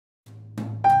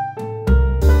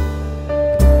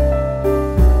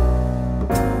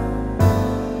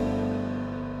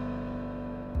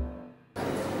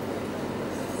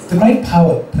The great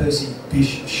poet Percy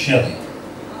Bysshe Shelley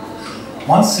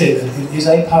once said that it is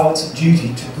a poet's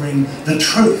duty to bring the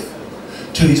truth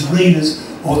to his readers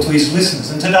or to his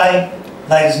listeners. And today,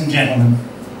 ladies and gentlemen,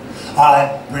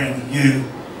 I bring you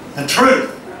the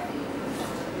truth.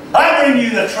 I bring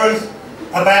you the truth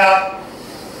about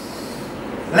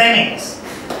lemmings.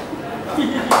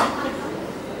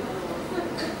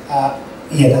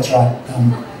 Yeah, that's right,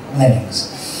 lemmings.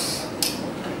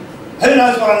 Who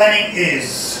knows what a lemming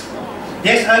is?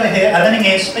 Yes, over here, a lemming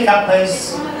is. Speak up,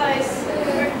 please. One of those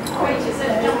creatures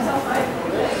that jumps off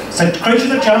over. It's a creature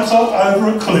that jumps off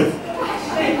over a cliff.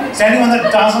 Is anyone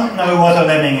that doesn't know what a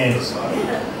lemming is?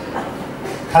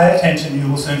 Pay attention, you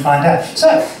will soon find out. So,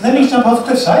 lemmings jump off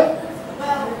cliffs, eh?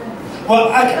 Well,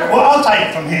 okay, well, I'll take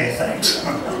it from here, thanks.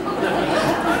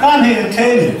 I'm here to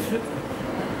tell you,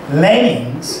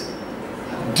 lemmings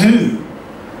do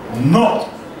not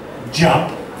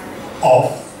jump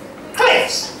off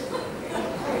cliffs.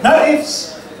 No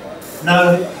ifs,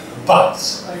 no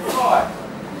buts.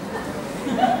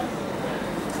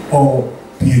 Or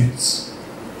buttes.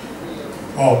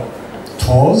 Or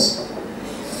tors.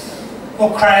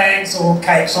 Or crags, or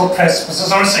capes, or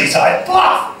precipices, or a seaside.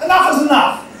 Bluff! Enough is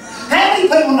enough! How many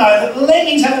people know that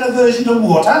lemmings have an aversion to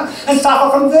water and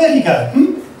suffer from vertigo?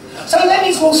 So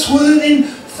lemmings will swoon in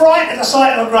fright at the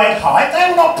sight of a great height. They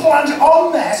will not plunge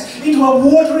en masse into a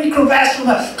watery crevasse from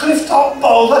a cliff-top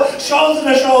boulder, shoulder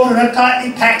to shoulder in a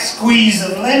tightly packed squeeze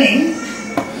of lemming.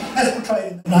 As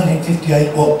portrayed in the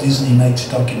 1958 Walt Disney nature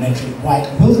documentary White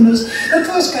Wilderness, that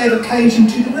first gave occasion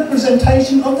to the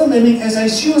representation of the lemming as a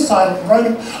suicidal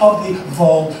rodent of the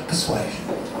vole persuasion.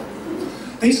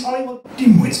 These Hollywood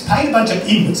dimwits paid a bunch of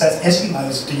Inuits, that's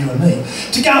Eskimos to you and me,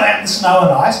 to go out in snow and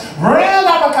ice, round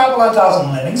up a couple of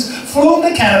dozen lemmings, flew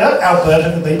them to Canada,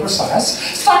 Alberta to be precise,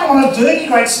 stuck them on a dirty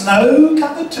great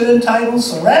snow-covered turntable,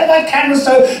 surrounded by cameras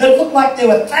so it looked like there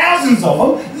were thousands of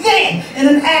them, then, in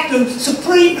an act of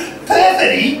supreme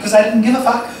perfidy, because they didn't give a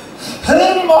fuck,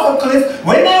 hurled them off a cliff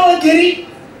when they were giddy,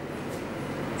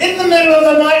 in the middle of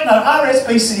the night, no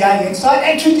RSPCA inside,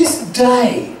 and to this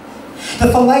day,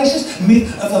 the fallacious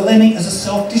myth of the lemming as a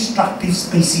self-destructive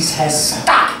species has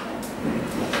stuck.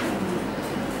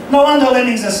 No wonder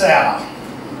lemmings are sour.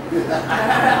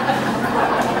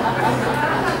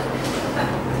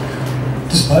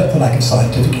 Despite the lack of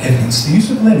scientific evidence, the use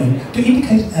of lemming to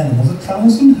indicate an animal that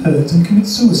travels in herds and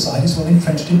commits suicide is well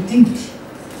entrenched in English.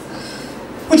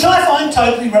 Which I find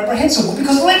totally reprehensible,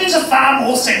 because lemmings are far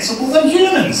more sensible than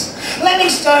humans.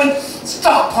 Lemmings don't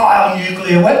stockpile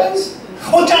nuclear weapons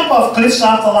or jump off cliffs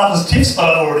after lovers' tips, but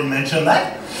I've already mentioned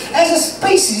that. As a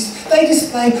species, they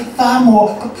display far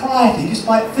more propriety,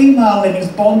 despite female lemmings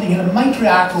bonding in a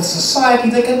matriarchal society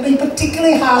that can be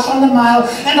particularly harsh on the male.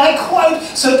 And I quote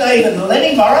Sir David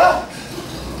Lemmingburrough,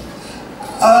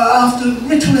 after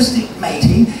ritualistic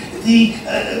mating, the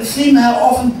female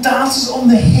often dances on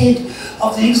the head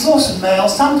of the exhausted male,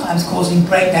 sometimes causing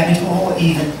great damage or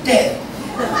even death.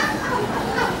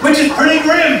 Which is pretty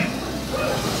grim.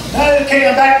 No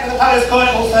kicking back to the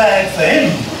post-coital fag then.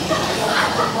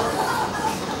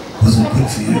 Was it good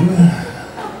for you?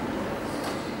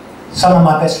 Some of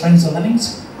my best friends are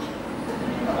lemmings.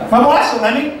 My wife's a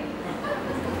lemming.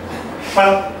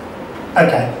 Well,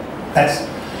 okay, that's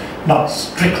not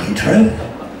strictly true.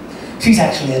 She's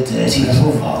actually a dirty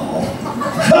little vole.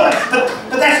 but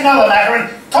that's another matter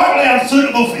and totally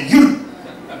unsuitable for you.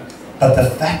 But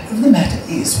the fact of the matter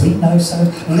is, we know so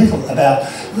little about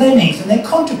lemmings and their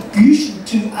contribution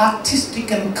to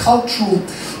artistic and cultural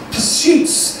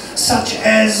pursuits, such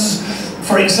as,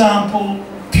 for example,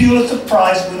 Pulitzer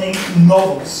Prize-winning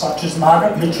novels such as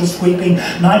Margaret Mitchell's sweeping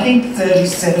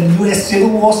 1937 US Civil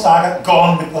War saga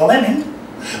Gone with the Lemming,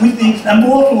 with the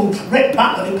immortal Rhett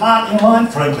Butler departing line,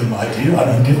 "Frankly, my dear, I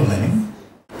don't give a lemming."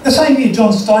 The same year,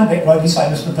 John Steinbeck wrote his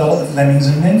famous novella of Lemmings,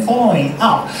 and then following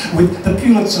up with the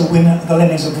Pulitzer winner, The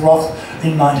Lemmings of Roth,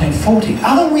 in 1940.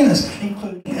 Other winners,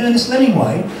 including Ernest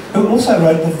Hemingway, who also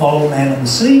wrote The Vole Man and the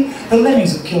Sea, The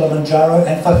Lemmings of Kilimanjaro,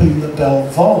 and For Whom the Bell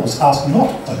Voles. Ask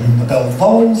not for whom the bell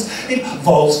voles, it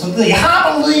voles for thee.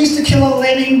 Harper Lee's To Kill a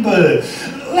Lemming Bird.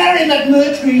 Larry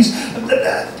McMurtry's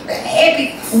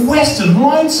epic western,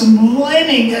 Lonesome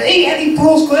Lemming. Eddie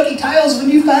Broole's quirky tales of a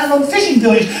Newfoundland fishing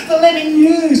village. The Lemming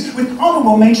News, with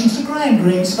honourable mentions to Graham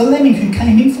Greene's The Lemming Who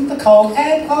Came In From the Cold,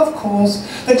 and, of course,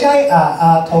 the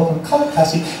J.R.R. Tolkien cult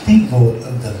classic, The Lord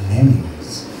of the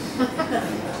Lemmings.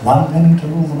 One lemming to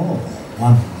rule them all,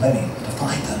 one lemming to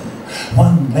find them,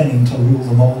 one lemming to rule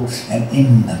them all, and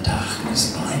in the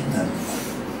darkness find them.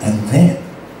 And then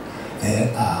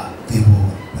there are the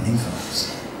award-winning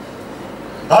films.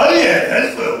 Oh yeah,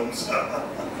 there's films.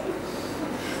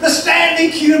 The Stanley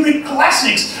Kubrick Kubrick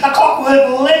classics, A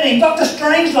Clockwork Lemming, Dr.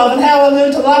 Strangelove and How I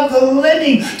Learned to Love the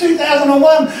Lemming,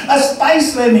 2001, A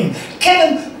Space Lemming,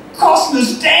 Kevin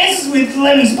Costner's Dances with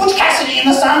Lemmings, Butch Cassidy and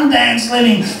the Sundance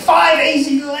Lemming, 5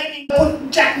 Easy Lemming,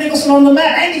 put Jack Nicholson on the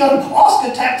map, and he got an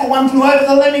Oscar tap for One Flew Over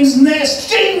the Lemmings' Nest,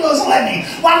 Schindler's Lemming,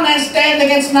 One Man Stand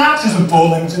Against Nazism, 4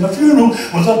 Lemmings in a Funeral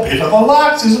was a bit of a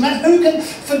Marxism, and who can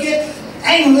forget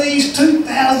Ang Lee's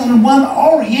 2001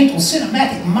 Oriental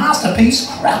cinematic masterpiece,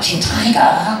 Crouching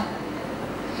Tiger,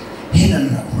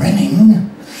 Hidden Lemming,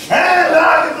 and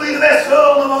arguably the best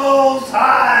film of all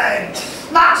time,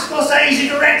 Mark Scorsese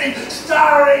directed,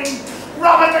 starring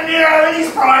Robert De Niro in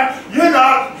his prime. You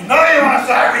know you want to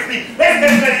start with me. Let's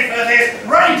get ready for this.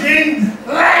 Raging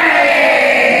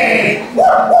Lenny!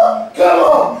 Come on,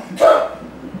 come.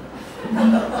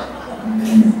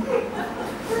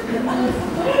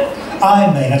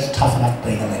 I mean, it's tough enough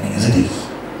being a lemming as it is.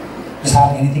 There's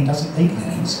hardly anything doesn't eat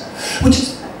lemmings, which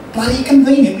is bloody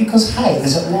convenient because, hey,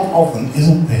 there's a lot of them,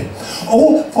 isn't there?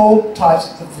 All 4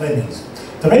 types of lemmings.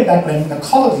 The redback lemming, the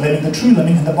collared lemming, the true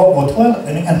lemming, and the bog or toilet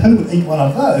lemming, and who would eat one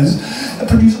of those,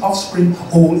 produce offspring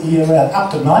all year round,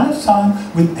 up to 9 at a time,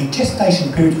 with a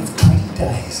gestation period of 20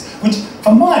 days, which,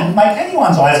 for mine, would make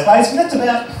anyone's eyes glaze, and that's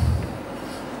about...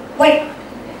 Wait.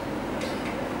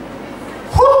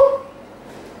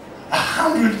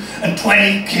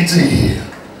 120 kids a year.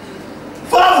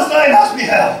 Father's Day must be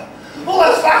hell. All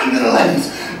those fucking little lemmings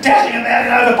dashing about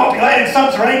in overpopulated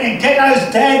subterranean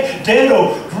ghettos, dead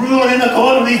or drooling in the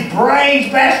corner with his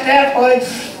brains bashed out by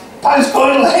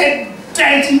post-coital head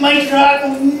dancing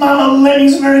matriarchal mama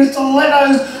lemmings wearing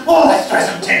stilettos. All that stress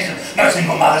and tension, no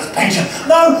single mother's pension.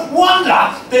 No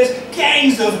wonder there's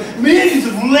gangs of millions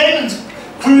of lemons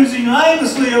cruising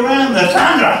aimlessly around the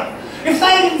tundra. If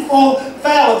they didn't fall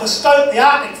foul of the stoat, the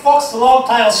Arctic fox, the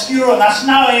long-tailed skewer and the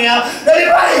snowy owl, they'd be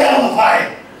bloody hell to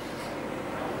pay.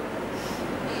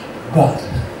 But,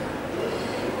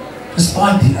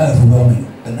 despite the overwhelming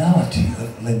banality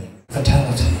of lemming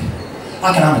fatality,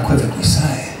 I can unequivocally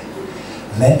say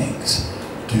lemmings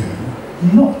do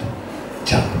not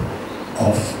jump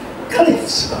off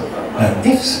cliffs. No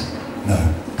ifs, no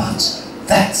buts.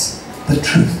 That's the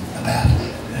truth about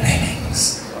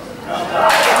lemmings.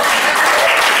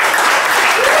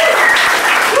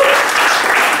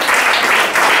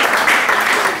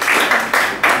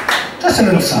 Just a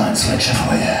little science lecture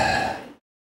for you.